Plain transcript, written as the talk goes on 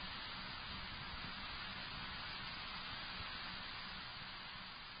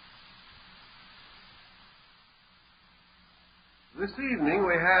This evening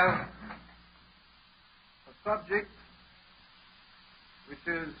we have a subject which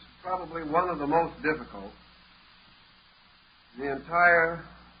is probably one of the most difficult in the entire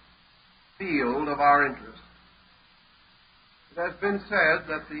field of our interest. It has been said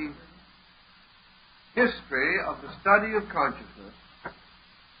that the history of the study of consciousness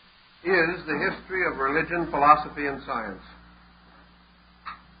is the history of religion, philosophy, and science.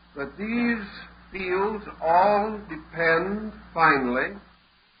 That these fields all depend, finally,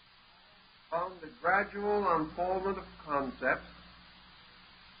 on the gradual unfoldment of concepts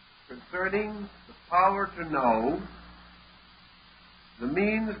concerning the power to know, the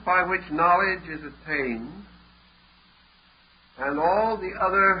means by which knowledge is attained, and all the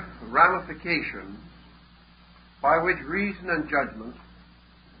other ramifications by which reason and judgment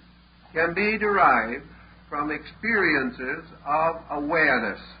can be derived from experiences of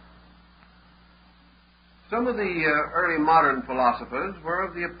awareness. Some of the early modern philosophers were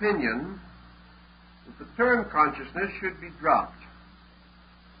of the opinion that the term consciousness should be dropped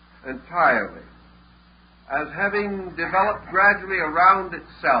entirely, as having developed gradually around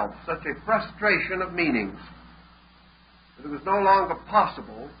itself such a frustration of meanings that it was no longer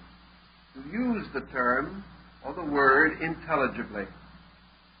possible to use the term or the word intelligibly.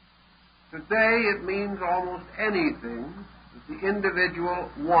 Today it means almost anything that the individual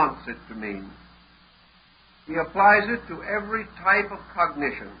wants it to mean. He applies it to every type of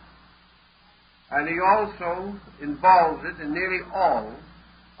cognition, and he also involves it in nearly all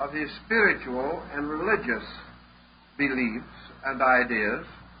of his spiritual and religious beliefs and ideas,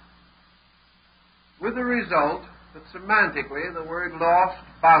 with the result that semantically the word lost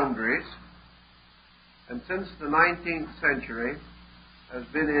boundaries, and since the 19th century has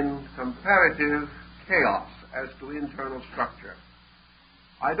been in comparative chaos as to internal structure.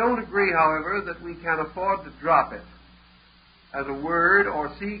 I don't agree, however, that we can afford to drop it as a word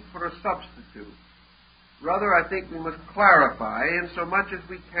or seek for a substitute. Rather, I think we must clarify, in so much as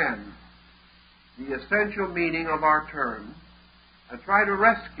we can, the essential meaning of our term and try to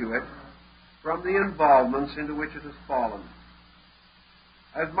rescue it from the involvements into which it has fallen.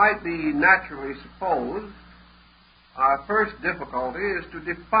 As might be naturally supposed, our first difficulty is to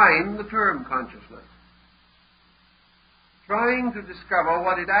define the term consciousness, trying to discover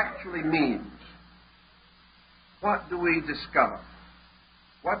what it actually means. What do we discover?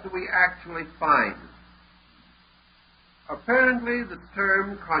 What do we actually find? Apparently, the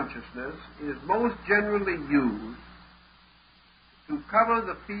term consciousness is most generally used to cover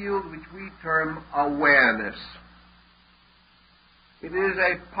the field which we term awareness. It is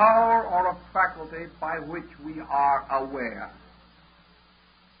a power or a faculty by which we are aware.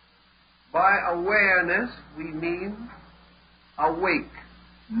 By awareness, we mean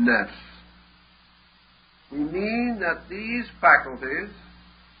awakeness. We mean that these faculties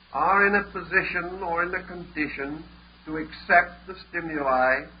are in a position or in a condition to accept the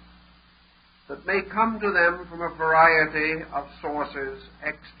stimuli that may come to them from a variety of sources,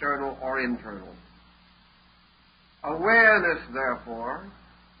 external or internal. Awareness, therefore,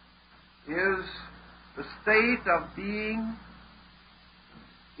 is the state of being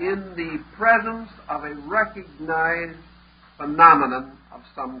in the presence of a recognized phenomenon of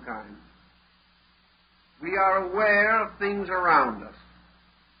some kind. We are aware of things around us.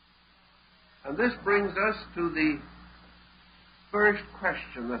 And this brings us to the first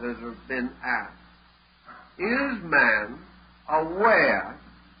question that has been asked. Is man aware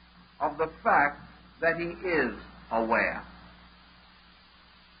of the fact that he is aware?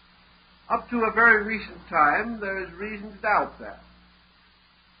 Up to a very recent time, there is reason to doubt that.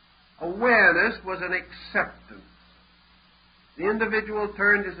 Awareness was an acceptance. The individual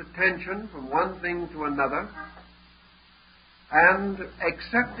turned his attention from one thing to another and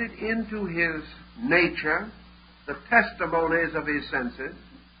accepted into his nature the testimonies of his senses,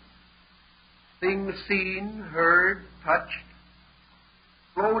 things seen, heard, touched,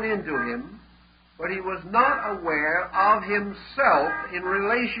 flowed into him, but he was not aware of himself in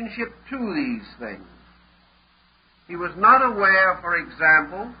relationship to these things. He was not aware, for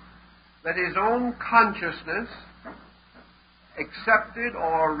example, that his own consciousness accepted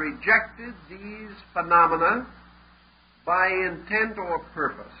or rejected these phenomena by intent or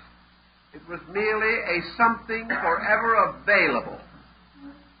purpose. It was merely a something forever available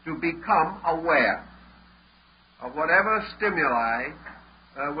to become aware of whatever stimuli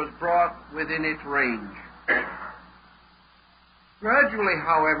was brought within its range. Gradually,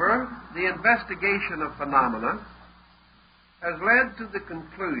 however, the investigation of phenomena has led to the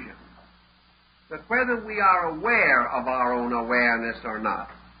conclusion that whether we are aware of our own awareness or not,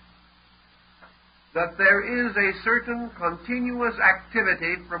 that there is a certain continuous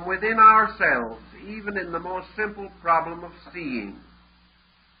activity from within ourselves, even in the most simple problem of seeing.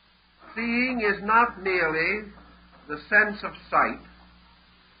 Seeing is not merely the sense of sight,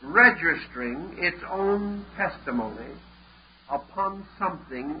 registering its own testimony upon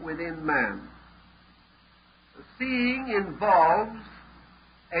something within man. Seeing involves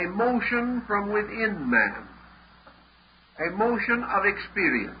a motion from within man, a motion of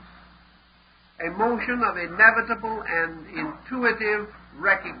experience, a motion of inevitable and intuitive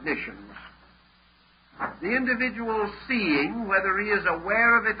recognitions. The individual seeing, whether he is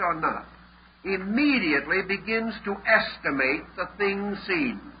aware of it or not, immediately begins to estimate the thing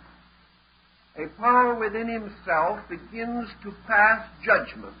seen. A power within himself begins to pass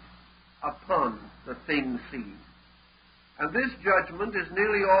judgment upon the thing seen. And this judgment is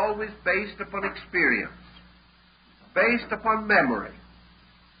nearly always based upon experience, based upon memory,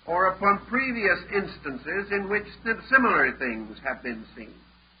 or upon previous instances in which similar things have been seen,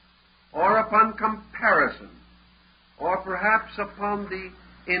 or upon comparison, or perhaps upon the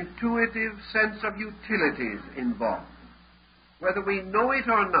intuitive sense of utilities involved. Whether we know it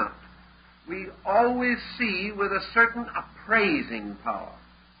or not, we always see with a certain appraising power.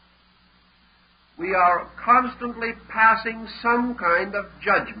 We are constantly passing some kind of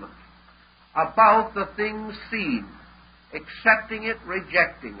judgment about the things seen, accepting it,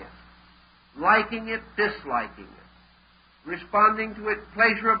 rejecting it, liking it, disliking it, responding to it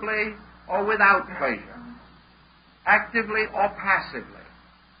pleasurably or without pleasure, actively or passively.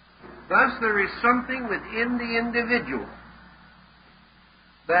 Thus, there is something within the individual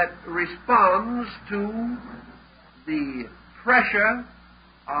that responds to the pressure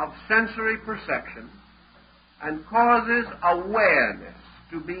of sensory perception and causes awareness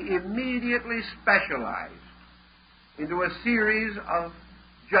to be immediately specialized into a series of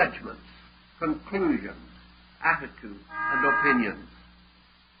judgments, conclusions, attitudes, and opinions.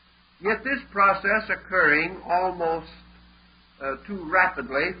 Yet this process occurring almost too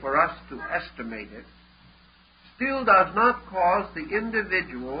rapidly for us to estimate it, still does not cause the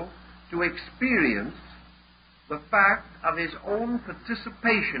individual to experience the fact of his own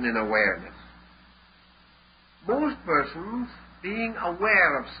participation in awareness. Most persons, being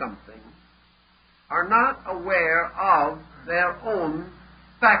aware of something, are not aware of their own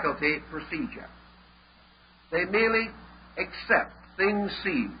faculty procedure. They merely accept things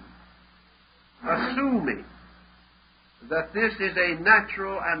seen, assuming that this is a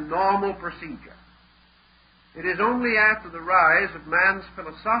natural and normal procedure. It is only after the rise of man's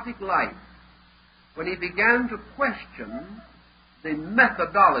philosophic life, when he began to question the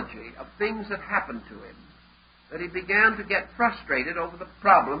methodology of things that happened to him, that he began to get frustrated over the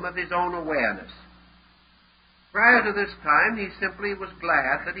problem of his own awareness. Prior to this time, he simply was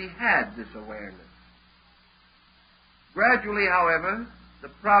glad that he had this awareness. Gradually, however, the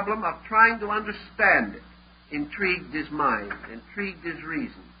problem of trying to understand it intrigued his mind, intrigued his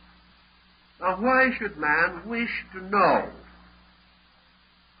reason. Now, why should man wish to know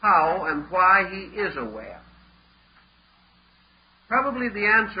how and why he is aware? Probably the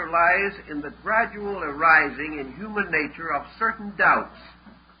answer lies in the gradual arising in human nature of certain doubts.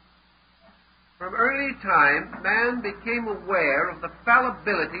 From early time, man became aware of the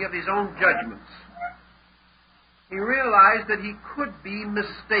fallibility of his own judgments. He realized that he could be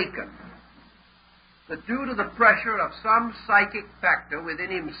mistaken, that due to the pressure of some psychic factor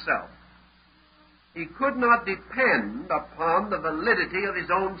within himself, he could not depend upon the validity of his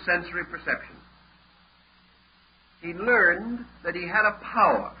own sensory perception. He learned that he had a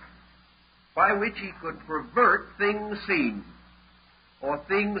power by which he could pervert things seen or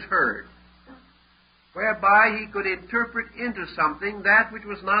things heard, whereby he could interpret into something that which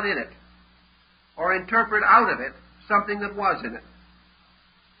was not in it, or interpret out of it something that was in it.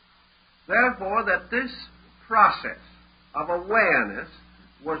 Therefore, that this process of awareness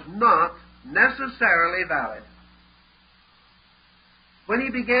was not necessarily valid. When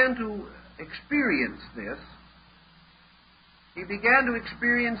he began to experience this, he began to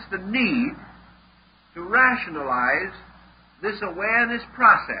experience the need to rationalize this awareness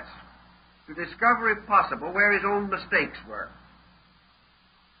process, to discover, if possible, where his own mistakes were.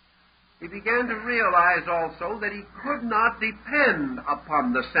 He began to realize also that he could not depend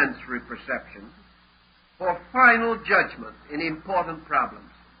upon the sensory perception for final judgment in important problems.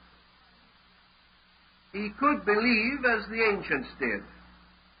 He could believe, as the ancients did,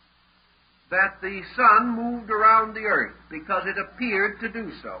 that the sun moved around the earth because it appeared to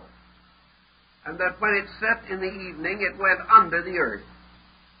do so, and that when it set in the evening it went under the earth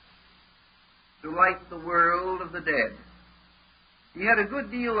to light the world of the dead. He had a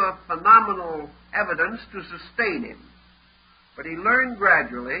good deal of phenomenal evidence to sustain him, but he learned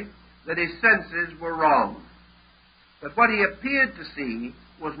gradually that his senses were wrong, that what he appeared to see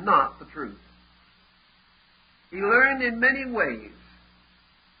was not the truth. He learned in many ways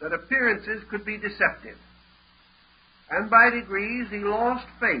that appearances could be deceptive, and by degrees he lost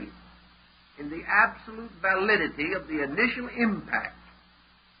faith in the absolute validity of the initial impact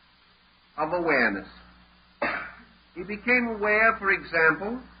of awareness. He became aware, for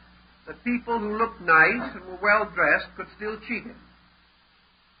example, that people who looked nice and were well-dressed could still cheat him.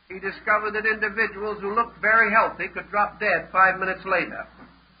 He discovered that individuals who looked very healthy could drop dead 5 minutes later.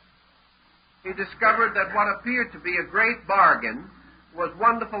 He discovered that what appeared to be a great bargain was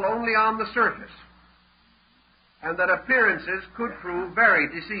wonderful only on the surface, and that appearances could prove very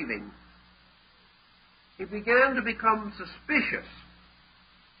deceiving. He began to become suspicious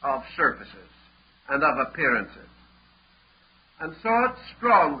of surfaces and of appearances, and sought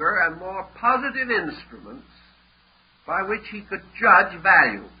stronger and more positive instruments by which he could judge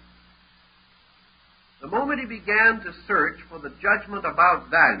value. The moment he began to search for the judgment about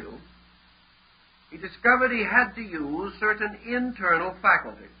value, he discovered he had to use certain internal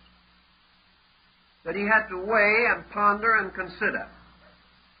faculties, that he had to weigh and ponder and consider.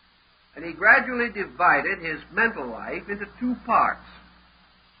 And he gradually divided his mental life into two parts: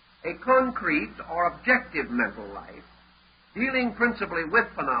 a concrete or objective mental life, dealing principally with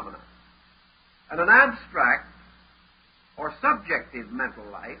phenomena, and an abstract or subjective mental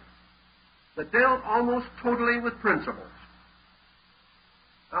life that dealt almost totally with principles.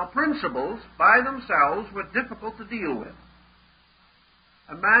 Now, principles by themselves were difficult to deal with.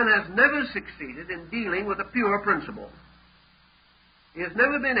 A man has never succeeded in dealing with a pure principle. He has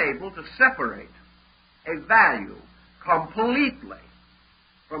never been able to separate a value completely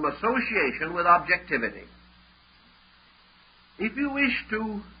from association with objectivity. If you wish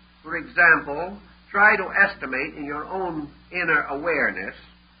to, for example, try to estimate in your own inner awareness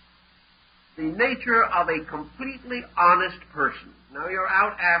the nature of a completely honest person. Now, you're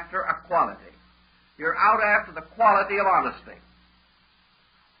out after a quality. You're out after the quality of honesty.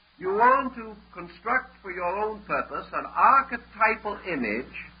 You want to construct for your own purpose an archetypal image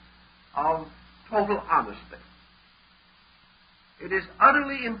of total honesty. It is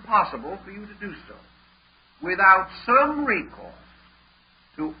utterly impossible for you to do so without some recourse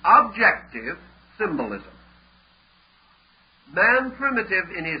to objective symbolism. Man,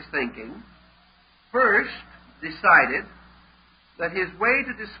 primitive in his thinking, first decided that his way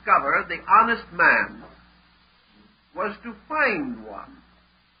to discover the honest man was to find one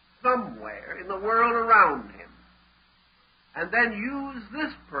somewhere in the world around him, and then use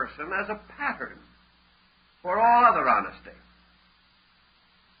this person as a pattern for all other honesty.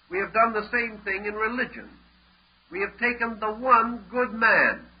 We have done the same thing in religion. We have taken the one good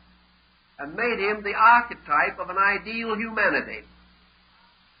man and made him the archetype of an ideal humanity.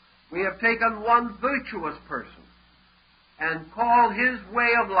 We have taken one virtuous person and called his way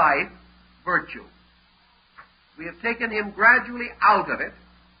of life virtue. We have taken him gradually out of it,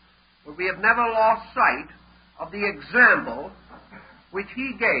 but we have never lost sight of the example which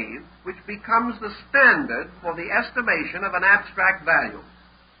he gave, which becomes the standard for the estimation of an abstract value.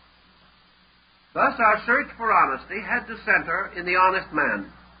 Thus, our search for honesty had to center in the honest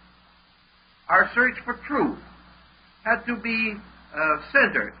man. Our search for truth had to be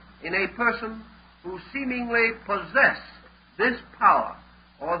centered in a person who seemingly possessed this power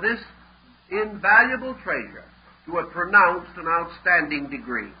or this invaluable treasure to a pronounced and outstanding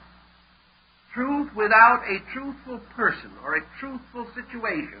degree. Truth without a truthful person or a truthful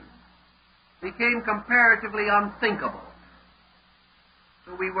situation became comparatively unthinkable.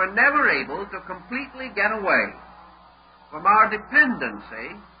 So we were never able to completely get away from our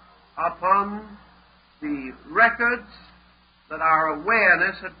dependency upon the records that our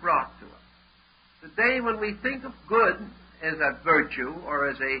awareness had brought to us. Today, when we think of good as a virtue or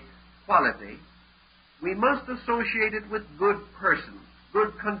as a quality, we must associate it with good persons,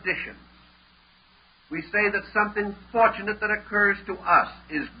 good conditions. We say that something fortunate that occurs to us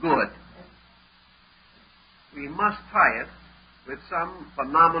is good. We must tie it with some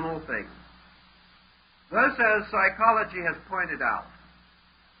phenomenal thing. Thus, as psychology has pointed out,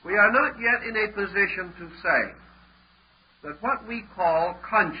 we are not yet in a position to say that what we call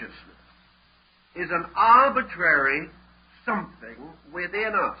consciousness is an arbitrary something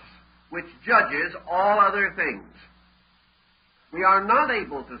within us which judges all other things. We are not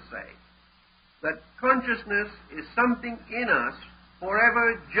able to say that consciousness is something in us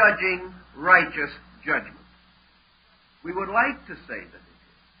forever judging righteous judgment. We would like to say that it is,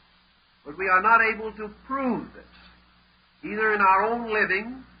 but we are not able to prove this. either in our own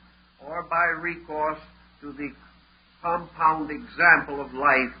living or by recourse to the compound example of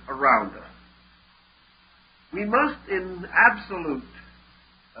life around us. We must, in absolute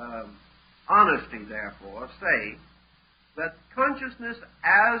honesty, therefore, say that consciousness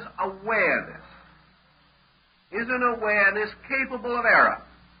as awareness is an awareness capable of error,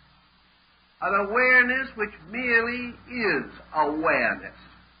 an awareness which merely is awareness,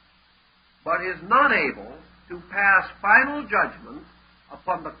 but is not able to pass final judgment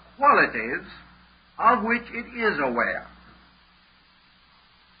upon the qualities of which it is aware.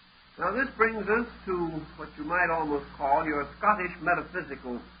 Now this brings us to what you might almost call your Scottish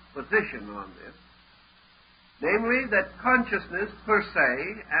metaphysical position on this, namely that consciousness per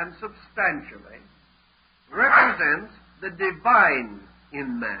se and substantially represents the divine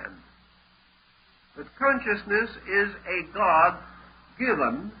in man. That consciousness is a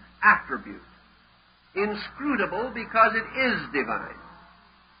God-given attribute, inscrutable because it is divine,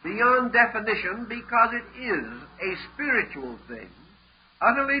 beyond definition because it is a spiritual thing,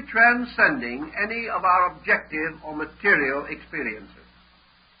 utterly transcending any of our objective or material experiences.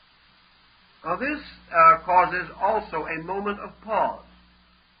 Now this causes also a moment of pause,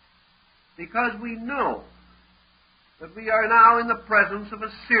 because we know that we are now in the presence of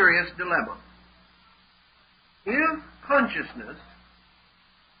a serious dilemma. If consciousness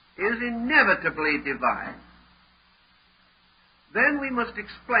is inevitably divine, then we must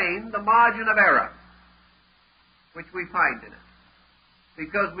explain the margin of error which we find in it,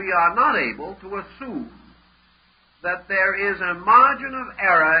 because we are not able to assume that there is a margin of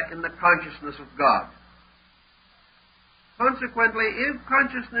error in the consciousness of God. Consequently, if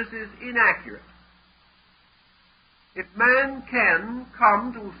consciousness is inaccurate, if man can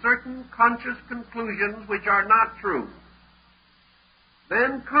come to certain conscious conclusions which are not true,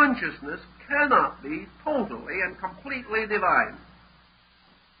 then consciousness cannot be totally and completely divine,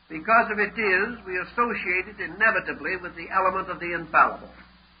 because if it is, we associate it inevitably with the element of the infallible.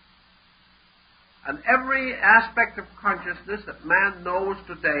 And every aspect of consciousness that man knows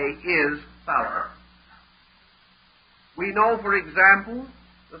today is fallible. We know, for example,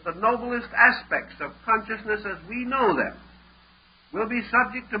 that the noblest aspects of consciousness as we know them will be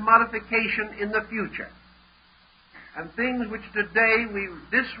subject to modification in the future, and things which today we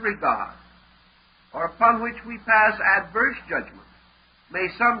disregard or upon which we pass adverse judgment may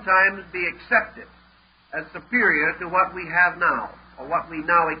sometimes be accepted as superior to what we have now, or what we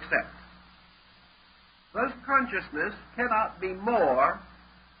now accept. Thus, consciousness cannot be more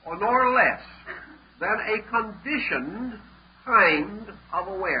or nor less than a conditioned kind of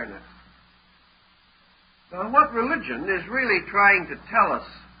awareness. Now, what religion is really trying to tell us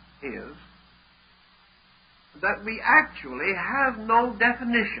is that we actually have no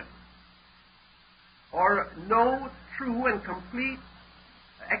definition or no true and complete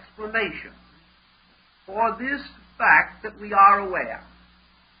explanation for this fact that we are aware.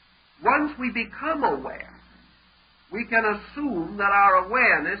 Once we become aware, we can assume that our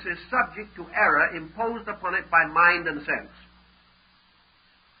awareness is subject to error imposed upon it by mind and sense.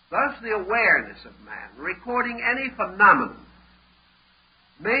 Thus, the awareness of man, recording any phenomenon,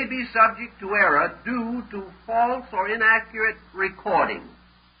 may be subject to error due to false or inaccurate recording.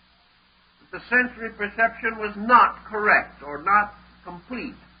 The sensory perception was not correct or not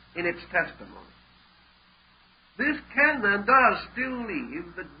complete in its testimony. This can and does still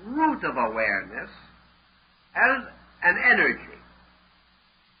leave the root of awareness as an energy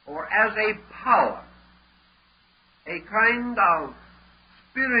or as a power, a kind of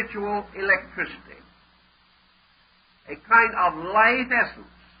spiritual electricity, a kind of life essence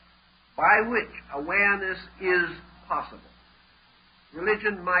by which awareness is possible.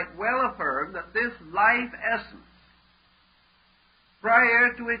 Religion might well affirm that this life essence,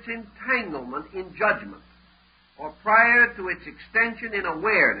 prior to its entanglement in judgment, or prior to its extension in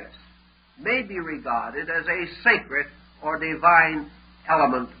awareness, may be regarded as a sacred or divine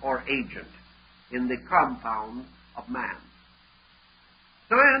element or agent in the compound of man.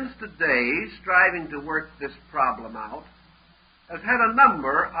 Science today, striving to work this problem out, has had a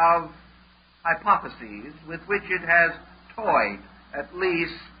number of hypotheses with which it has toyed, at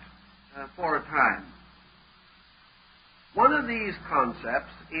least for a time. One of these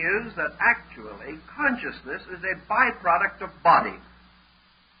concepts is that actually consciousness is a byproduct of body.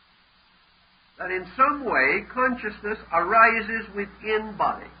 That in some way consciousness arises within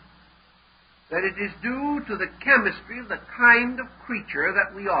body. That it is due to the chemistry of the kind of creature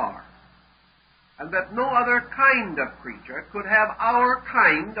that we are. And that no other kind of creature could have our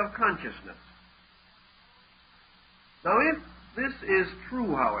kind of consciousness. Now, if this is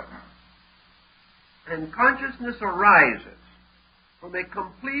true, however, and consciousness arises from a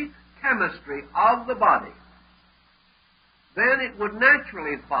complete chemistry of the body, then it would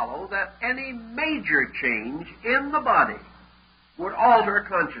naturally follow that any major change in the body would alter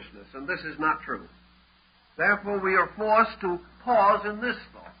consciousness, and this is not true. Therefore, we are forced to pause in this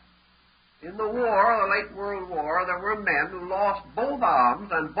thought. In the war, the late World War, there were men who lost both arms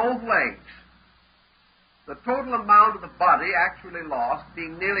and both legs. The total amount of the body actually lost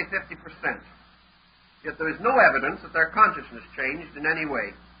being nearly 50%. Yet there is no evidence that their consciousness changed in any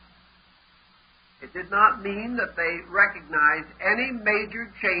way. It did not mean that they recognized any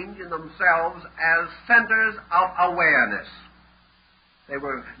major change in themselves as centers of awareness. They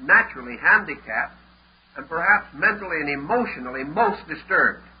were naturally handicapped and perhaps mentally and emotionally most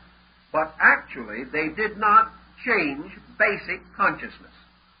disturbed. But actually, they did not change basic consciousness.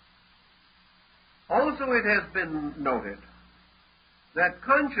 Also, it has been noted that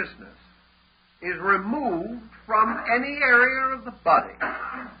consciousness is removed from any area of the body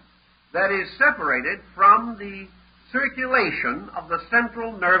that is separated from the circulation of the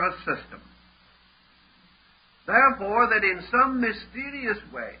central nervous system. Therefore, that in some mysterious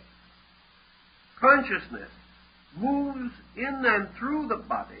way, consciousness moves in and through the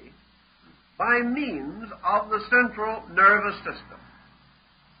body by means of the central nervous system.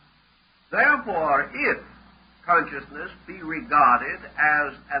 Therefore, if consciousness be regarded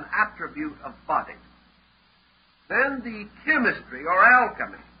as an attribute of body, then the chemistry or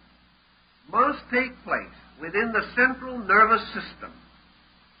alchemy must take place within the central nervous system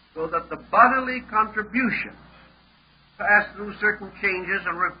so that the bodily contributions pass through certain changes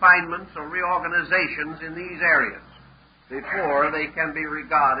and refinements or reorganizations in these areas before they can be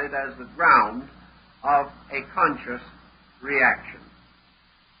regarded as the ground of a conscious reaction.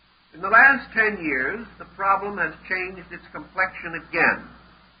 In the last 10 years, the problem has changed its complexion again.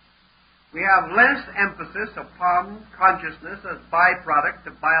 We have less emphasis upon consciousness as byproduct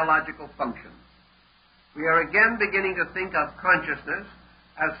of biological function. We are again beginning to think of consciousness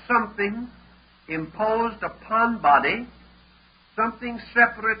as something imposed upon body, something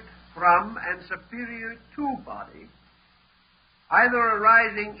separate from and superior to body, either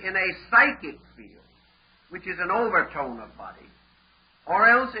arising in a psychic field, which is an overtone of body, or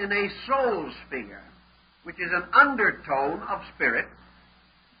else in a soul sphere, which is an undertone of spirit,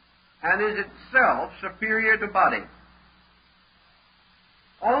 and is itself superior to body.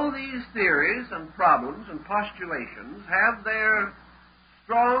 All these theories and problems and postulations have their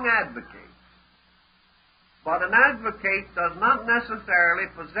strong advocates, but an advocate does not necessarily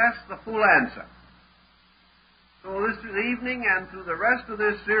possess the full answer. So this evening and through the rest of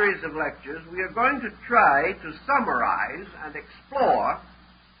this series of lectures, we are going to try to summarize and explore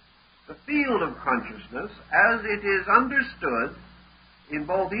the field of consciousness as it is understood in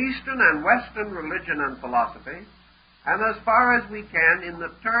both Eastern and Western religion and philosophy, and as far as we can in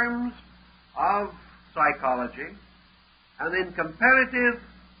the terms of psychology and in comparative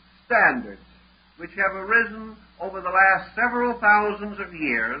standards which have arisen over the last several thousands of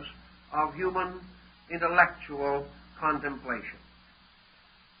years of human intellectual contemplation.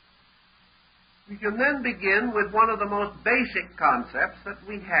 We can then begin with one of the most basic concepts that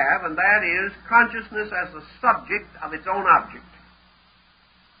we have, and that is consciousness as the subject of its own object.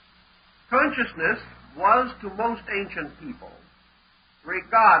 Consciousness was, to most ancient people,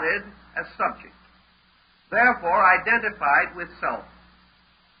 regarded as subject, therefore identified with self,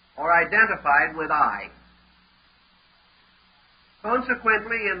 or identified with I.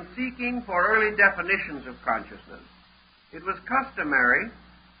 Consequently, in seeking for early definitions of consciousness, it was customary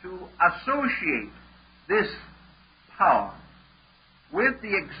to associate this power with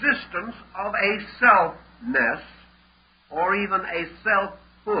the existence of a selfness or even a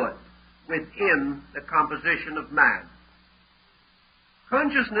selfhood within the composition of man.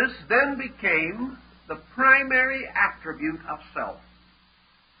 Consciousness then became the primary attribute of self.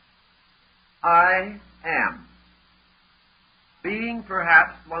 I am, being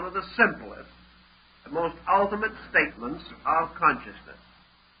perhaps one of the simplest, the most ultimate statements of consciousness,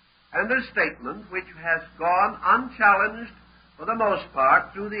 and a statement which has gone unchallenged for the most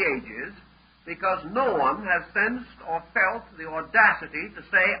part through the ages, because no one has sensed or felt the audacity to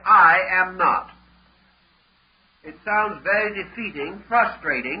say, I am not. It sounds very defeating,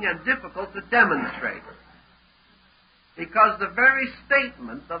 frustrating, and difficult to demonstrate, because the very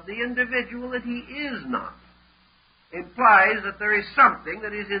statement of the individual that he is not implies that there is something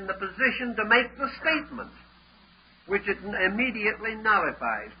that is in the position to make the statement, which it immediately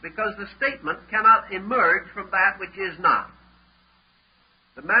nullifies, because the statement cannot emerge from that which is not.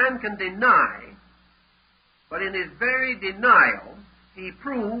 The man can deny, but in his very denial, he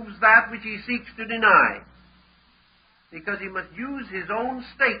proves that which he seeks to deny, because he must use his own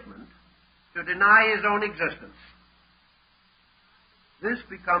statement to deny his own existence. This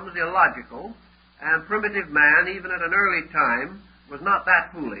becomes illogical, and primitive man, even at an early time, was not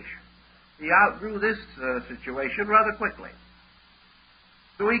that foolish. He outgrew this situation rather quickly.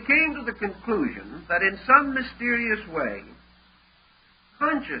 So he came to the conclusion that in some mysterious way,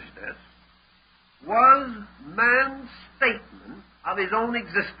 consciousness was man's statement of his own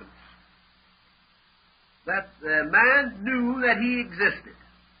existence. That man knew that he existed.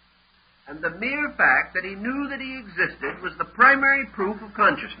 And the mere fact that he knew that he existed was the primary proof of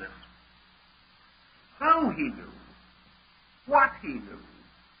consciousness. How he knew, what he knew,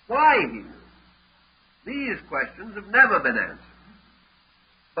 why he knew, these questions have never been answered.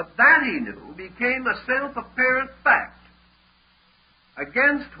 But that he knew became a self-apparent fact,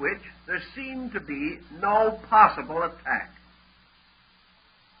 against which there seemed to be no possible attack.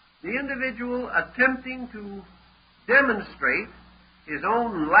 The individual attempting to demonstrate his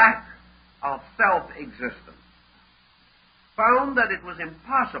own lack of self-existence found that it was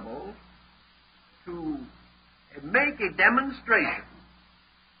impossible to make a demonstration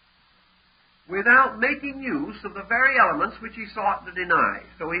without making use of the very elements which he sought to deny.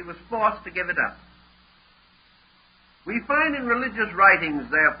 So he was forced to give it up. We find in religious writings,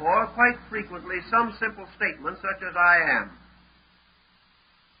 therefore, quite frequently some simple statements such as "I am."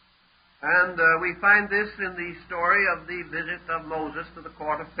 And we find this in the story of the visit of Moses to the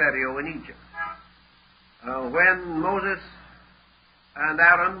court of Pharaoh in Egypt. When Moses and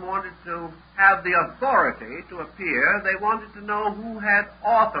Aaron wanted to have the authority to appear, they wanted to know who had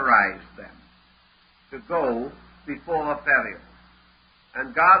authorized them to go before Pharaoh.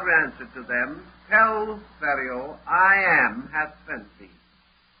 And God answered to them, "Tell Pharaoh, I am hath sent thee."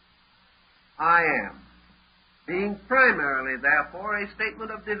 I am, being primarily, therefore, a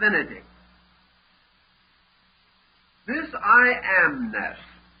statement of divinity. This I amness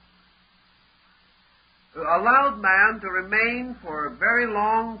allowed man to remain for a very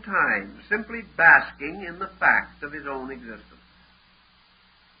long time simply basking in the fact of his own existence.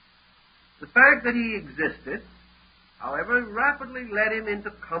 The fact that he existed, however, rapidly led him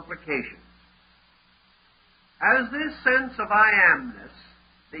into complications. As this sense of I amness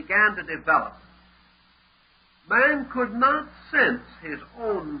began to develop, man could not sense his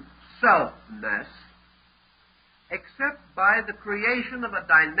own selfness except by the creation of a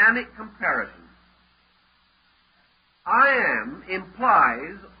dynamic comparison. I am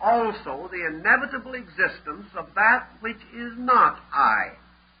implies also the inevitable existence of that which is not I.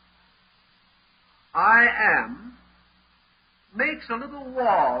 I am makes a little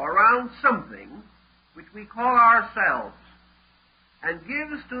wall around something which we call ourselves, and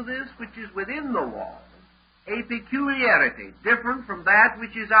gives to this which is within the wall a peculiarity different from that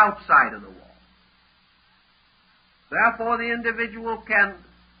which is outside of the wall. Therefore, the individual can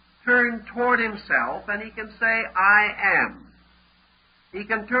turn toward himself and he can say, I am. He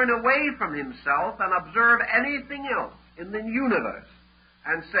can turn away from himself and observe anything else in the universe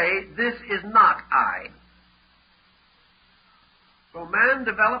and say, this is not I. So man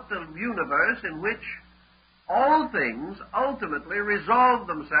developed a universe in which all things ultimately resolve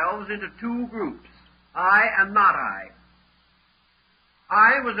themselves into two groups, I and not I.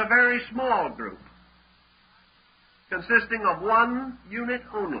 I was a very small group, consisting of one unit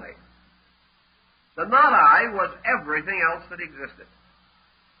only. The not I was everything else that existed.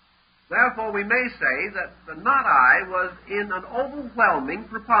 Therefore, we may say that the not I was in an overwhelming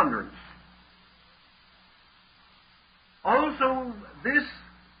preponderance. Also, this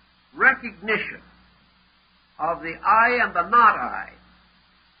recognition of the I and the not I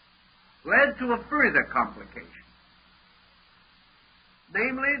led to a further complication,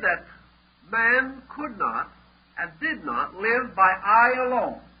 namely that man could not and did not live by I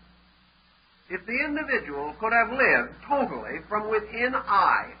alone. If the individual could have lived totally from within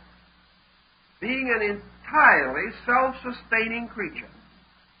I, being an entirely self-sustaining creature,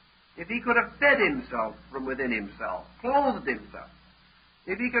 if he could have fed himself from within himself, clothed himself,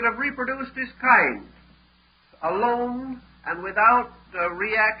 if he could have reproduced his kind alone and without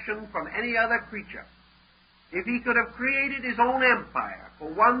reaction from any other creature, if he could have created his own empire for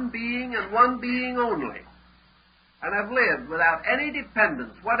one being and one being only, and have lived without any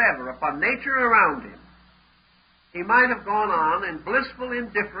dependence whatever upon nature around him, he might have gone on in blissful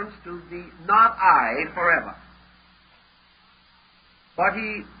indifference to the not I forever. But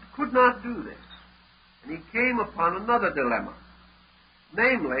he could not do this, and he came upon another dilemma,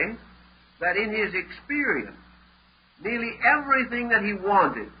 namely, that in his experience, nearly everything that he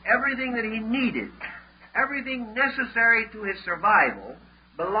wanted, everything that he needed, everything necessary to his survival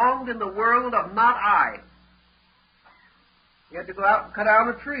belonged in the world of not I. He had to go out and cut down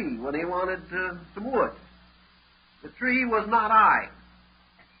a tree when he wanted some wood. The tree was not I.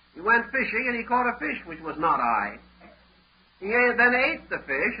 He went fishing and he caught a fish which was not I. He then ate the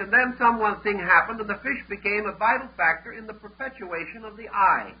fish, and then thing happened, and the fish became a vital factor in the perpetuation of the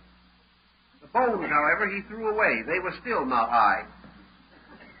I. The bones, however, he threw away. They were still not I.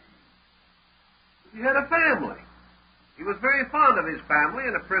 He had a family. He was very fond of his family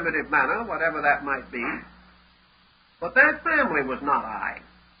in a primitive manner, whatever that might be. But that family was not I.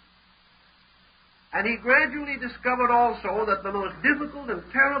 And he gradually discovered also that the most difficult and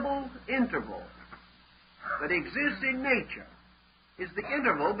terrible interval that exists in nature is the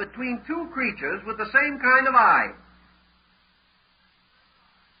interval between two creatures with the same kind of I.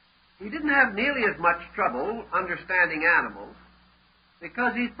 He didn't have nearly as much trouble understanding animals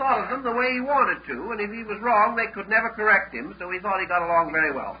because he thought of them the way he wanted to, and if he was wrong, they could never correct him, so he thought he got along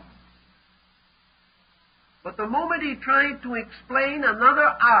very well. But the moment he tried to explain another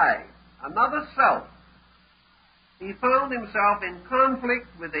I, another self, he found himself in conflict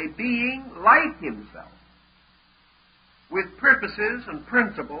with a being like himself, with purposes and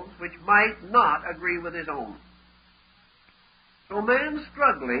principles which might not agree with his own. So man,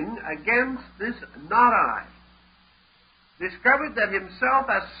 struggling against this not I, discovered that himself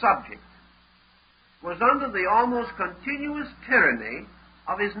as subject was under the almost continuous tyranny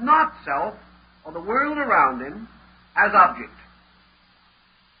of his not self or the world around him as object.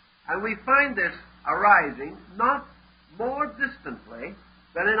 And we find this arising not more distantly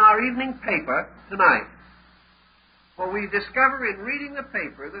than in our evening paper tonight. For we discover in reading the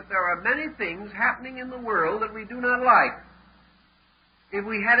paper that there are many things happening in the world that we do not like. If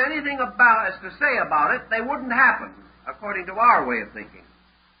we had anything to say about it, they wouldn't happen, according to our way of thinking.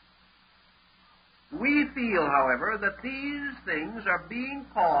 We feel, however, that these things are being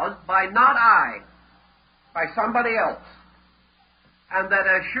caused by not I, by somebody else. And that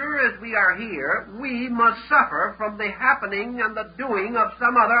as sure as we are here, we must suffer from the happening and the doing of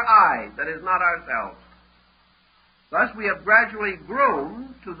some other I that is not ourselves. Thus we have gradually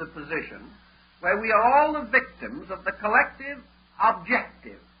grown to the position where we are all the victims of the collective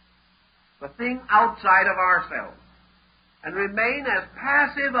objective, the thing outside of ourselves, and remain as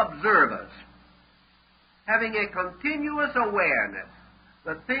passive observers, having a continuous awareness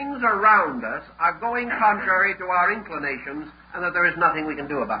that things around us are going contrary to our inclinations and that there is nothing we can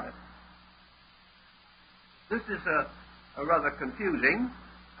do about it. This is a rather confusing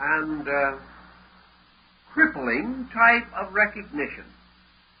and crippling type of recognition.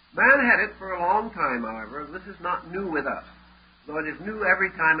 Man had it for a long time, however. This is not new with us, though it is new every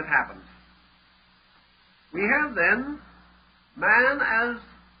time it happens. We have then man as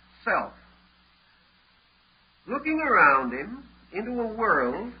self, looking around him into a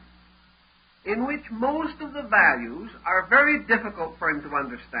world in which most of the values are very difficult for him to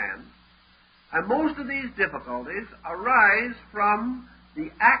understand, and most of these difficulties arise from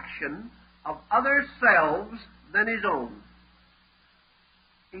the action of other selves than his own.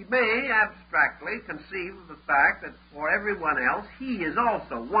 He may abstractly conceive of the fact that for everyone else he is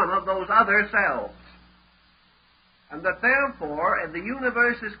also one of those other selves, and that therefore the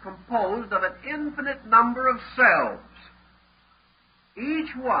universe is composed of an infinite number of selves,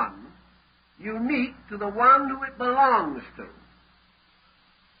 each one unique to the one who it belongs to,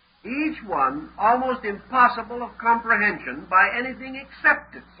 each one almost impossible of comprehension by anything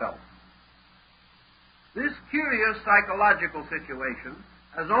except itself. This curious psychological situation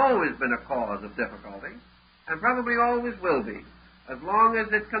has always been a cause of difficulty, and probably always will be, as long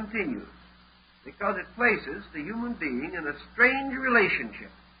as it continues, because it places the human being in a strange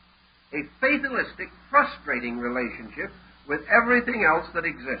relationship, a fatalistic, frustrating relationship with everything else that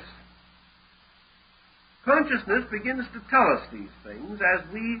exists. Consciousness begins to tell us these things as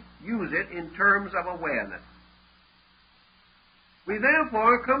we use it in terms of awareness. We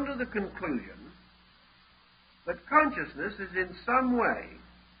therefore come to the conclusion that consciousness is in some way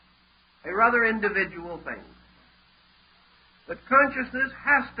a rather individual thing. That consciousness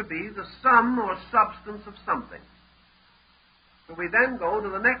has to be the sum or substance of something. So we then go to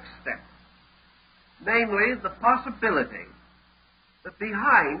the next step, namely the possibility that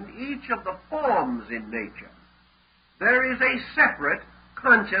behind each of the forms in nature there is a separate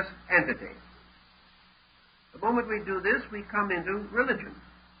conscious entity. The moment we do this, we come into religion.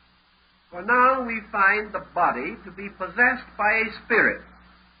 For now we find the body to be possessed by a spirit,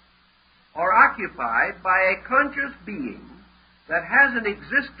 or occupied by a conscious being that has an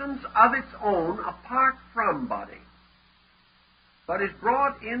existence of its own apart from body. but is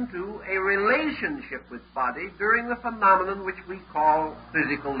brought into a relationship with body during the phenomenon which we call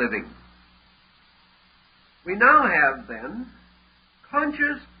physical living. We now have, then,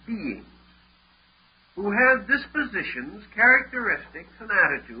 conscious beings who have dispositions, characteristics, and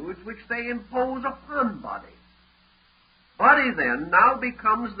attitudes which they impose upon body. Body, then, now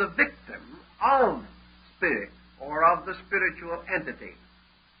becomes the victim of spirit, or of the spiritual entity.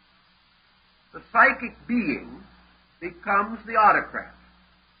 The psychic being becomes the autocrat.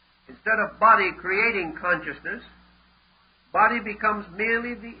 Instead of body creating consciousness, body becomes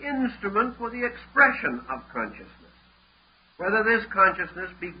merely the instrument for the expression of consciousness, whether this consciousness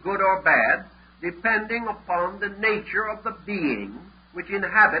be good or bad, depending upon the nature of the being which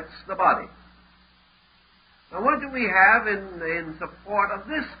inhabits the body. Now, what do we have in support of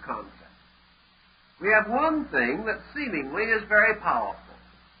this concept? We have one thing that seemingly is very powerful,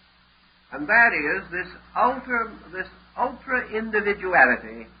 and that is this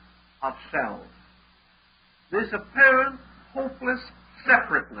ultra-individuality of self, this apparent hopeless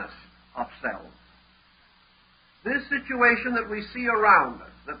separateness of self, this situation that we see around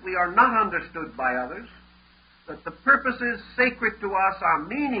us, that we are not understood by others, that the purposes sacred to us are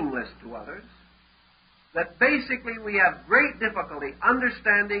meaningless to others, that basically we have great difficulty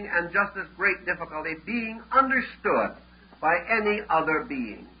understanding and just as great difficulty being understood by any other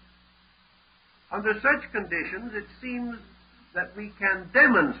being. Under such conditions, it seems that we can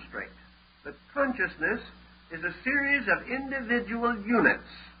demonstrate that consciousness is a series of individual units,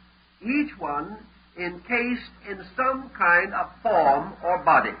 each one encased in some kind of form or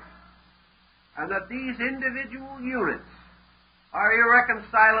body, and that these individual units are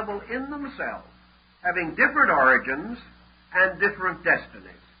irreconcilable in themselves, having different origins and different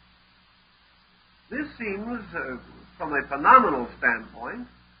destinies. This seems, from a phenomenal standpoint,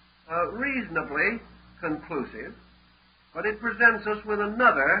 reasonably conclusive, but it presents us with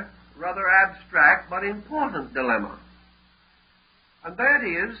another rather abstract but important dilemma. And that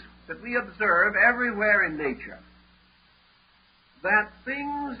is that we observe everywhere in nature that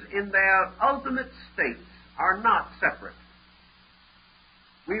things in their ultimate states are not separate.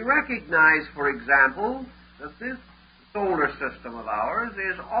 We recognize, for example, that this solar system of ours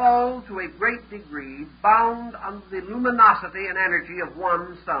is all to a great degree bound under the luminosity and energy of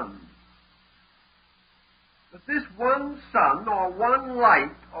one sun. That this one sun, or one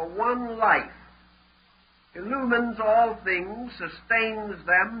light, or one life, illumines all things, sustains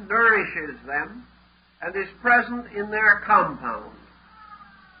them, nourishes them, and is present in their compound.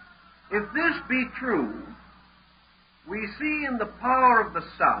 If this be true, we see in the power of the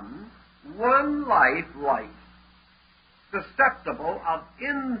sun one light, susceptible of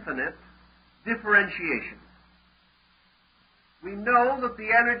infinite differentiation. We know that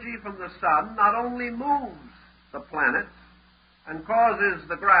the energy from the sun not only moves the planets and causes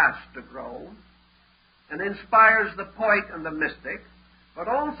the grass to grow and inspires the poet and the mystic, but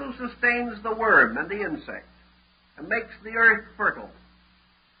also sustains the worm and the insect and makes the earth fertile,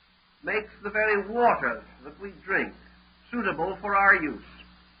 makes the very water that we drink suitable for our use.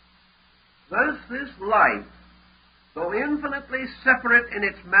 Thus, this life, though infinitely separate in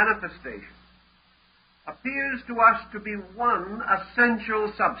its manifestation, appears to us to be one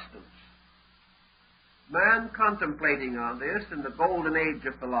essential substance. Man, contemplating on this in the golden age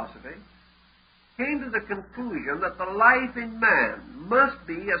of philosophy, came to the conclusion that the life in man must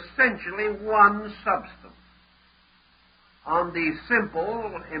be essentially one substance, on the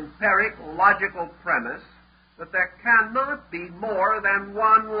simple, empiric, logical premise that there cannot be more than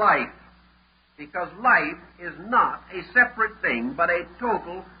one life, because life is not a separate thing, but a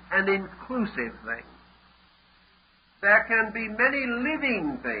total and inclusive thing. There can be many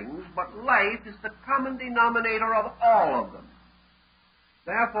living things, but life is the common denominator of all of them.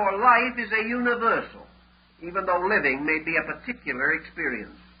 Therefore, life is a universal, even though living may be a particular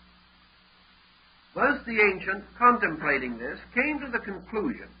experience. Thus, the ancient, contemplating this, came to the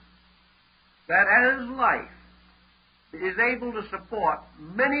conclusion that as life is able to support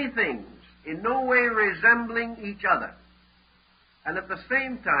many things in no way resembling each other, and at the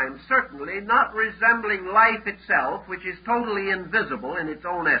same time certainly not resembling life itself, which is totally invisible in its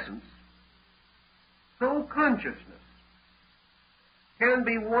own essence, so consciousness can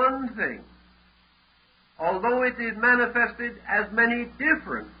be one thing, although it is manifested as many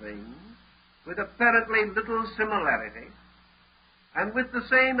different things with apparently little similarity, and with the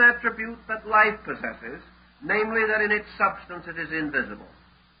same attribute that life possesses, namely that in its substance it is invisible.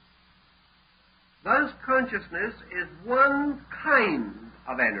 Thus, consciousness is one kind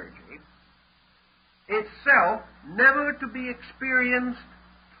of energy, itself never to be experienced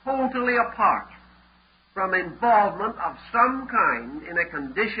totally apart, from involvement of some kind in a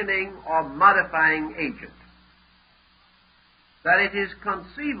conditioning or modifying agent. That it is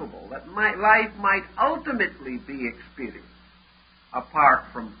conceivable that life might ultimately be experienced apart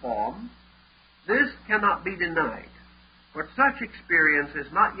from form, this cannot be denied, but such experience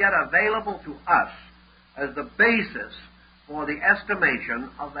is not yet available to us as the basis for the estimation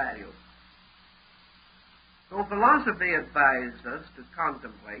of value. So philosophy advised us to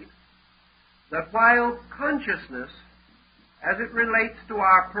contemplate that while consciousness, as it relates to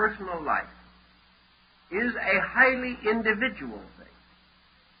our personal life, is a highly individual thing,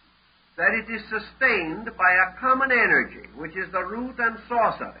 that it is sustained by a common energy, which is the root and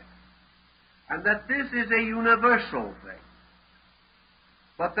source of it, and that this is a universal thing.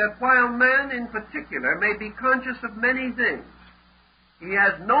 But that while man in particular may be conscious of many things, he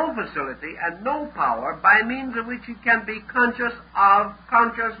has no facility and no power by means of which he can be conscious of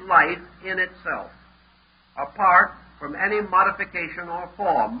conscious life in itself, apart from any modification or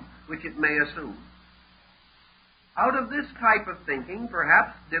form which it may assume. Out of this type of thinking,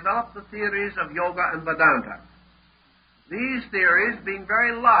 perhaps, developed the theories of Yoga and Vedanta. These theories being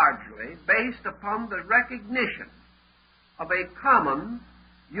very largely based upon the recognition of a common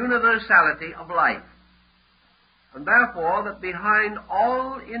universality of life, and therefore that behind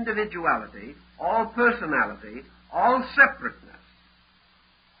all individuality, all personality, all separateness,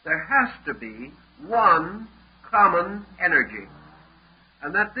 there has to be one common energy,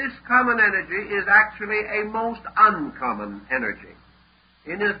 and that this common energy is actually a most uncommon energy,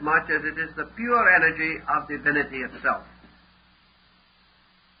 inasmuch as it is the pure energy of divinity itself.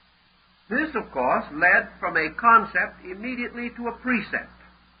 This, of course, led from a concept immediately to a precept,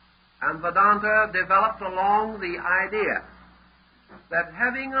 and Vedanta developed along the idea that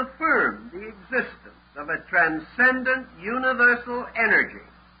having affirmed the existence of a transcendent universal energy,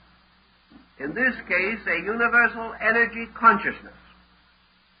 in this case a universal energy consciousness,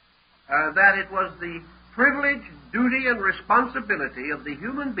 that it was the privilege, duty, and responsibility of the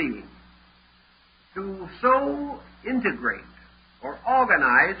human being to so integrate or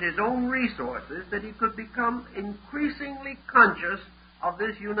organize his own resources that he could become increasingly conscious of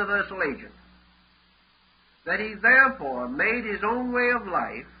this universal agent. That he therefore made his own way of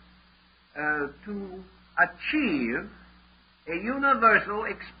life to achieve a universal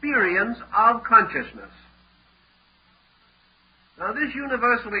experience of consciousness. Now, this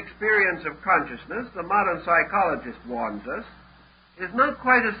universal experience of consciousness, the modern psychologist warns us, is not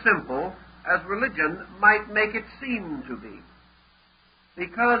quite as simple as religion might make it seem to be.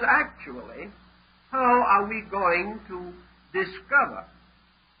 Because actually, how are we going to discover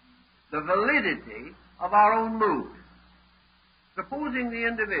the validity of our own mood? Supposing the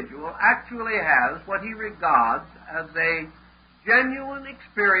individual actually has what he regards as a genuine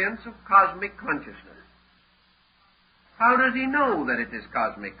experience of cosmic consciousness, how does he know that it is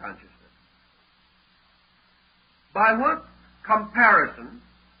cosmic consciousness? By what comparison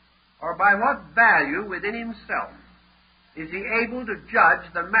or by what value within himself is he able to judge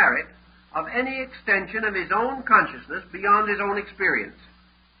the merit of any extension of his own consciousness beyond his own experience?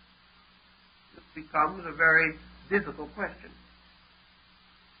 This becomes a very difficult question.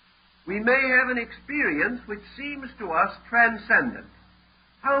 We may have an experience which seems to us transcendent.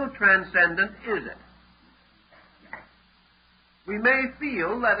 How transcendent is it? We may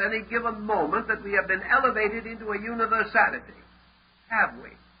feel at any given moment that we have been elevated into a universality. Have we?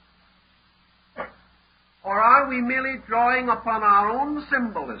 Or are we merely drawing upon our own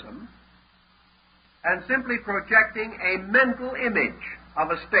symbolism and simply projecting a mental image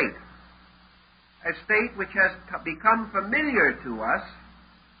of a state which has become familiar to us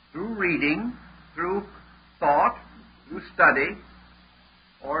through reading, through thought, through study,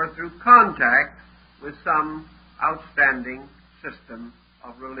 or through contact with some outstanding system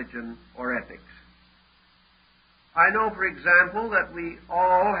of religion or ethics? I know, for example, that we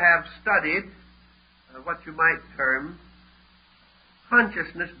all have studied what you might term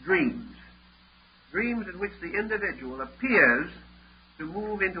consciousness dreams. Dreams in which the individual appears to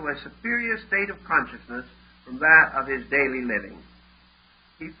move into a superior state of consciousness from that of his daily living.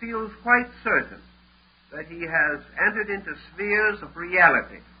 He feels quite certain that he has entered into spheres of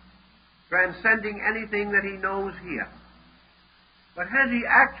reality, transcending anything that he knows here. But has he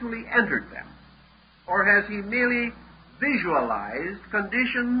actually entered them? Or has he merely visualized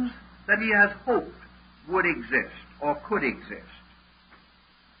conditions that he has hoped would exist or could exist?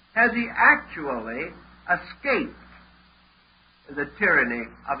 Has he actually escaped the tyranny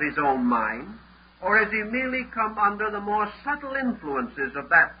of his own mind, or has he merely come under the more subtle influences of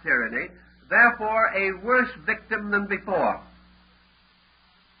that tyranny, therefore a worse victim than before?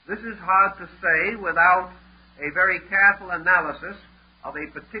 This is hard to say without a very careful analysis of a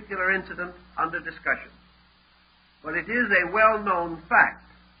particular incident under discussion. But it is a well-known fact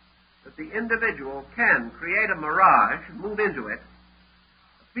that the individual can create a mirage, move into it,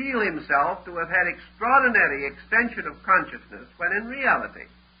 feel himself to have had extraordinary extension of consciousness, when in reality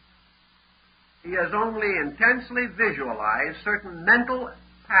he has only intensely visualized certain mental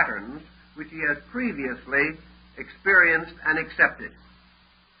patterns which he has previously experienced and accepted.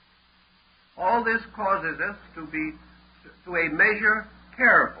 All this causes us to be, to a measure,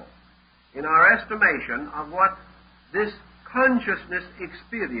 careful in our estimation of what this consciousness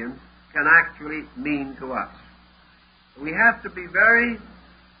experience can actually mean to us. We have to be very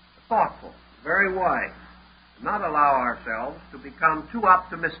thoughtful, very wise, not allow ourselves to become too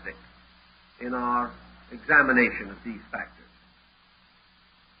optimistic in our examination of these factors.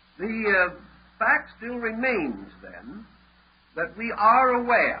 The fact still remains, then, that we are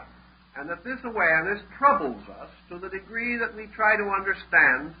aware, and that this awareness troubles us to the degree that we try to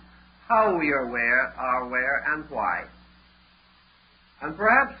understand how we are aware and why. And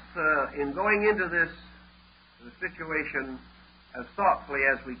perhaps in going into this situation as thoughtfully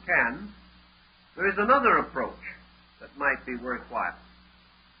as we can, there is another approach that might be worthwhile.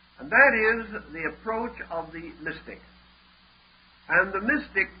 And that is the approach of the mystic. And the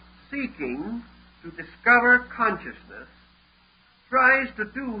mystic, seeking to discover consciousness, tries to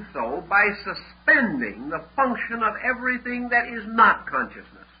do so by suspending the function of everything that is not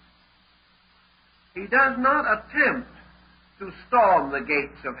consciousness. He does not attempt to storm the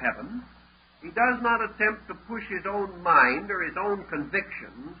gates of heaven. He does not attempt to push his own mind or his own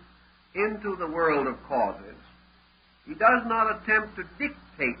convictions into the world of causes. He does not attempt to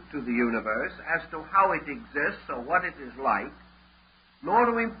dictate to the universe as to how it exists or what it is like, nor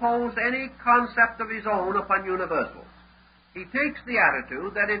to impose any concept of his own upon universals. He takes the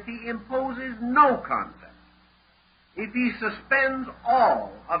attitude that if he imposes no concept, if he suspends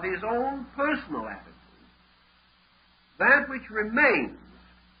all of his own personal attitude, that which remains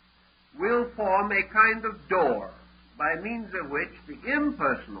will form a kind of door by means of which the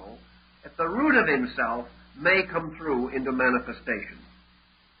impersonal, at the root of himself, may come through into manifestation.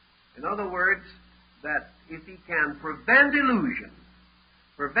 In other words, that if he can prevent illusion,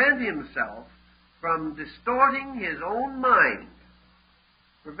 prevent himself from distorting his own mind,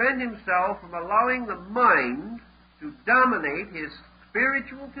 prevent himself from allowing the mind to dominate his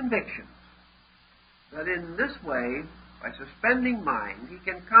spiritual convictions, that in this way, by suspending mind, he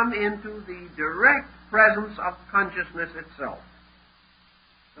can come into the direct presence of consciousness itself.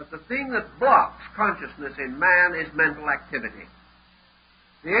 That the thing that blocks consciousness in man is mental activity.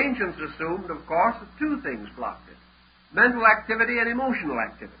 The ancients assumed, of course, that two things blocked it: mental activity and emotional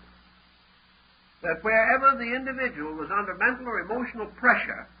activity. That wherever the individual was under mental or emotional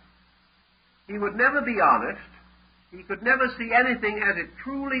pressure, he would never be honest, he could never see anything as it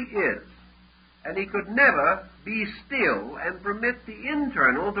truly is, and he could never be still and permit the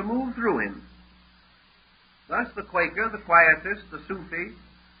internal to move through him. Thus the Quaker, the Quietist, the Sufi,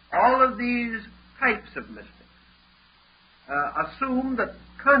 all of these types of mystics assume that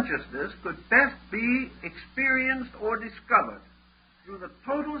consciousness could best be experienced or discovered through the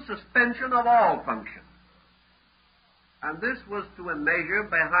total suspension of all function. And this was to a measure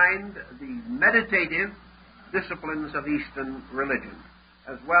behind the meditative disciplines of Eastern religion,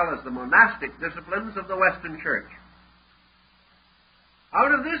 as well as the monastic disciplines of the Western Church.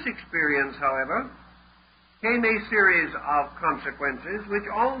 Out of this experience, however, came a series of consequences which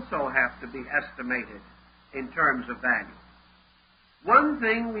also have to be estimated in terms of value. One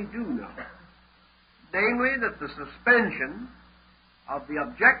thing we do know, namely that the suspension of the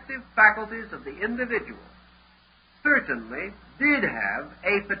objective faculties of the individual certainly did have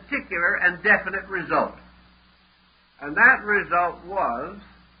a particular and definite result. And that result was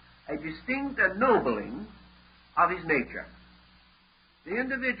a distinct ennobling of his nature. The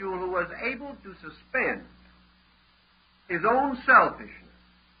individual who was able to suspend his own selfishness,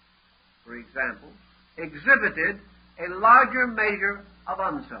 for example, exhibited a larger measure of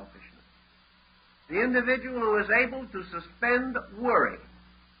unselfishness. The individual who was able to suspend worry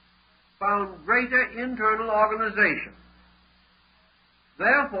found greater internal organization.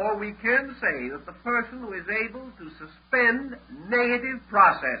 Therefore, we can say that the person who is able to suspend negative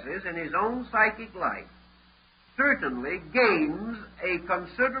processes in his own psychic life certainly gains a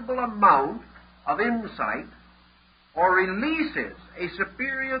considerable amount of insight, or releases a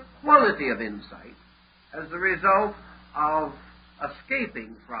superior quality of insight as the result of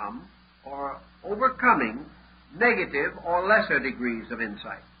escaping from or overcoming negative or lesser degrees of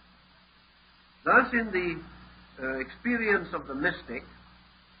insight. Thus, in the experience of the mystic,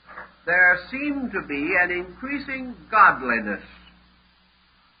 there seemed to be an increasing godliness,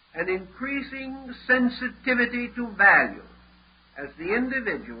 an increasing sensitivity to value as the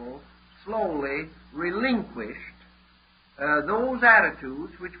individual slowly relinquished those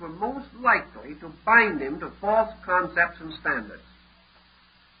attitudes which were most likely to bind him to false concepts and standards.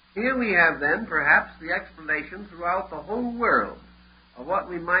 Here we have then perhaps the explanation throughout the whole world of what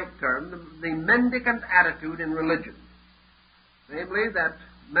we might term the mendicant attitude in religion, namely that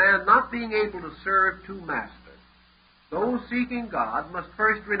man not being able to serve two masters, those seeking God must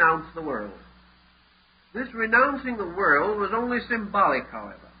first renounce the world. This renouncing the world was only symbolic,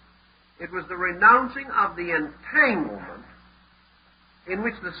 however. It was the renouncing of the entanglement in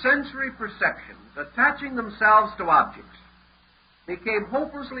which the sensory perceptions, attaching themselves to objects, became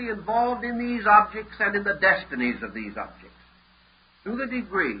hopelessly involved in these objects and in the destinies of these objects, to the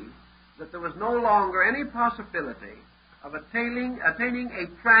degree that there was no longer any possibility of attaining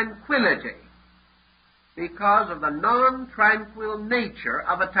a tranquility because of the non-tranquil nature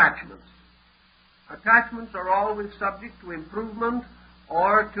of attachments. Attachments are always subject to improvement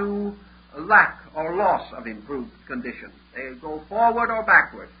or to lack or loss of improved condition. They go forward or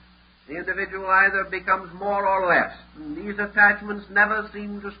backward. The individual either becomes more or less, and these attachments never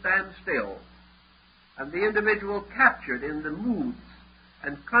seem to stand still. And the individual captured in the moods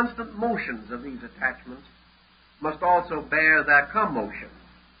and constant motions of these attachments must also bear their commotions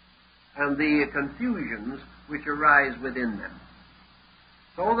and the confusions which arise within them.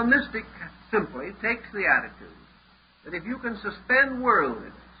 So the mystic simply takes the attitude that if you can suspend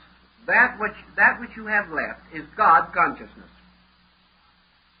worldliness, that which you have left is God consciousness.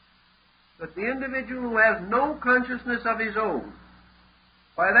 But the individual who has no consciousness of his own,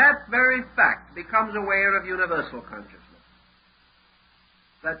 by that very fact becomes aware of universal consciousness.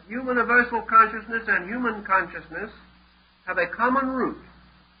 That universal consciousness and human consciousness have a common root,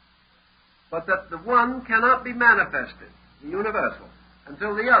 but that the one cannot be manifested, the universal,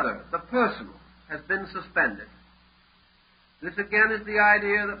 until the other, the personal, has been suspended. This again is the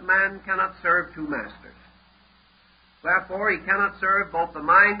idea that man cannot serve two masters. Therefore, he cannot serve both the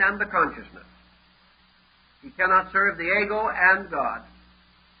mind and the consciousness. He cannot serve the ego and God.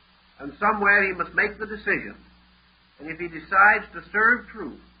 And somewhere he must make the decision. And if he decides to serve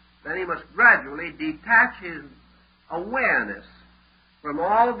truth, then he must gradually detach his awareness from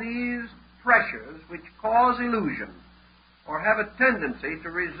all these pressures which cause illusion or have a tendency to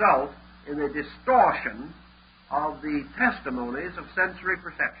result in a distortion of the testimonies of sensory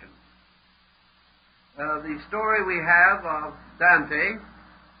perception. The story we have of Dante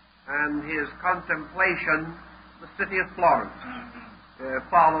and his contemplation of the city of Florence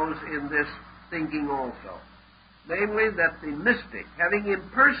follows in this thinking also. Namely, that the mystic, having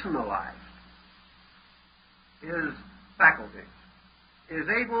impersonalized his faculties, is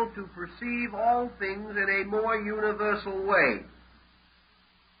able to perceive all things in a more universal way.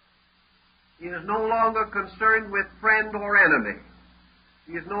 He is no longer concerned with friend or enemy.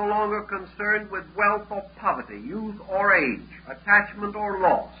 He is no longer concerned with wealth or poverty, youth or age, attachment or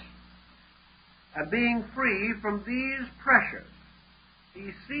loss. And being free from these pressures, he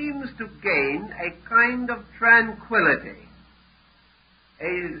seems to gain a kind of tranquility,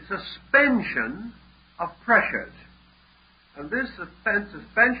 a suspension of pressures. And this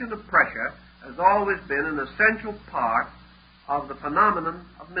suspension of pressure has always been an essential part of the phenomenon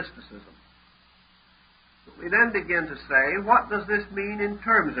of mysticism. We then begin to say, what does this mean in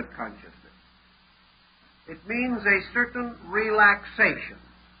terms of consciousness? It means a certain relaxation.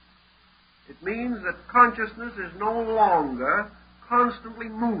 It means that consciousness is no longer constantly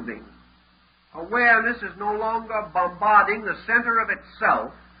moving. Awareness is no longer bombarding the center of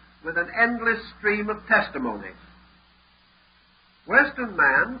itself with an endless stream of testimonies. Western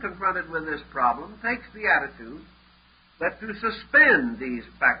man, confronted with this problem, takes the attitude that to suspend these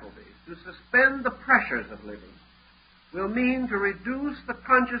faculties, to suspend the pressures of living, will mean to reduce the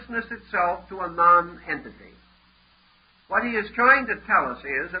consciousness itself to a non-entity. What he is trying to tell us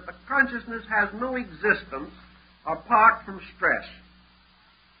is that the consciousness has no existence apart from stress,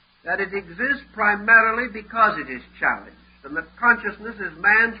 that it exists primarily because it is challenged, and that consciousness is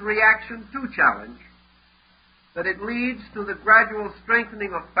man's reaction to challenge, that it leads to the gradual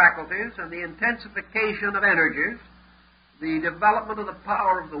strengthening of faculties and the intensification of energies, the development of the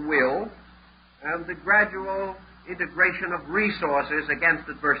power of the will, and the gradual integration of resources against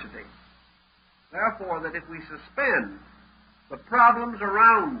adversity. Therefore, that if we suspend the problems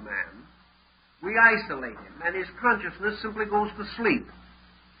around man, we isolate him, and his consciousness simply goes to sleep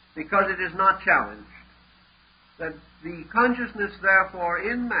because it is not challenged. That the consciousness, therefore,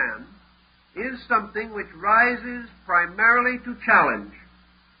 in man is something which rises primarily to challenge,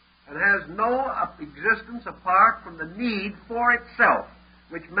 and has no existence apart from the need for itself,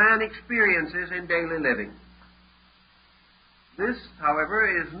 which man experiences in daily living. This, however,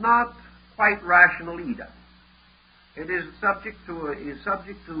 is not quite rational either. It is subject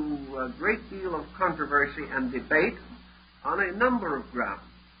to a great deal of controversy and debate on a number of grounds.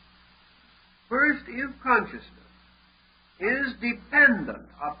 First, if consciousness is dependent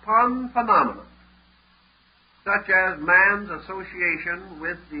upon phenomena, such as man's association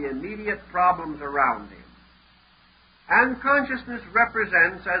with the immediate problems around him, and consciousness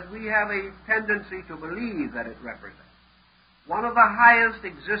represents, as we have a tendency to believe that it represents, one of the highest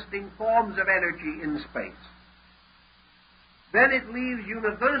existing forms of energy in space, then it leaves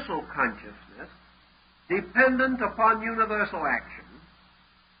universal consciousness dependent upon universal action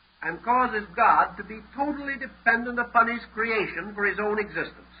and causes God to be totally dependent upon his creation for his own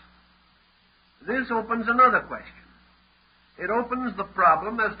existence. This opens another question. It opens the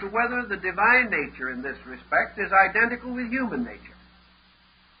problem as to whether the divine nature in this respect is identical with human nature.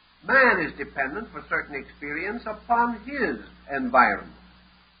 Man is dependent for certain experience upon his environment.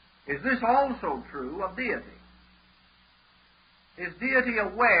 Is this also true of deity? Is deity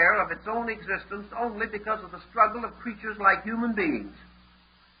aware of its own existence only because of the struggle of creatures like human beings,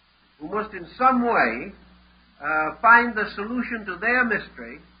 who must in some way find the solution to their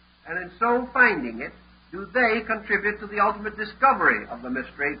mystery, and in so finding it, do they contribute to the ultimate discovery of the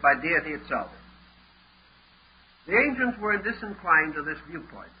mystery by deity itself? The ancients were disinclined to this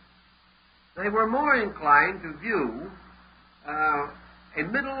viewpoint. They were more inclined to view a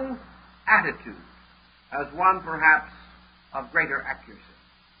middle attitude as one perhaps of greater accuracy,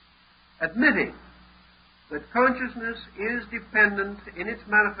 admitting that consciousness is dependent in its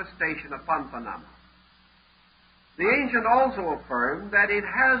manifestation upon phenomena. The ancient also affirmed that it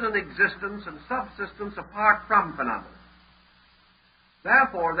has an existence and subsistence apart from phenomena.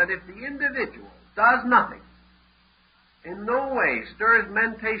 Therefore, that if the individual does nothing, in no way stirs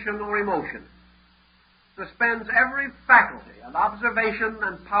mentation or emotion, suspends every faculty and observation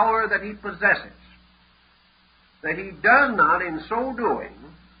and power that he possesses, that he does not, in so doing,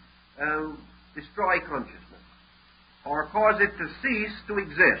 destroy consciousness, or cause it to cease to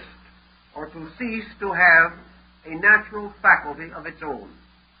exist, or to cease to have a natural faculty of its own.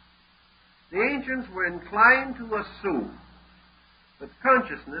 The ancients were inclined to assume that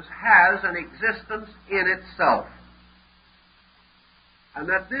consciousness has an existence in itself, and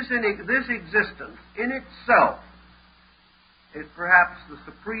that this existence in itself is perhaps the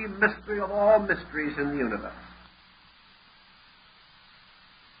supreme mystery of all mysteries in the universe.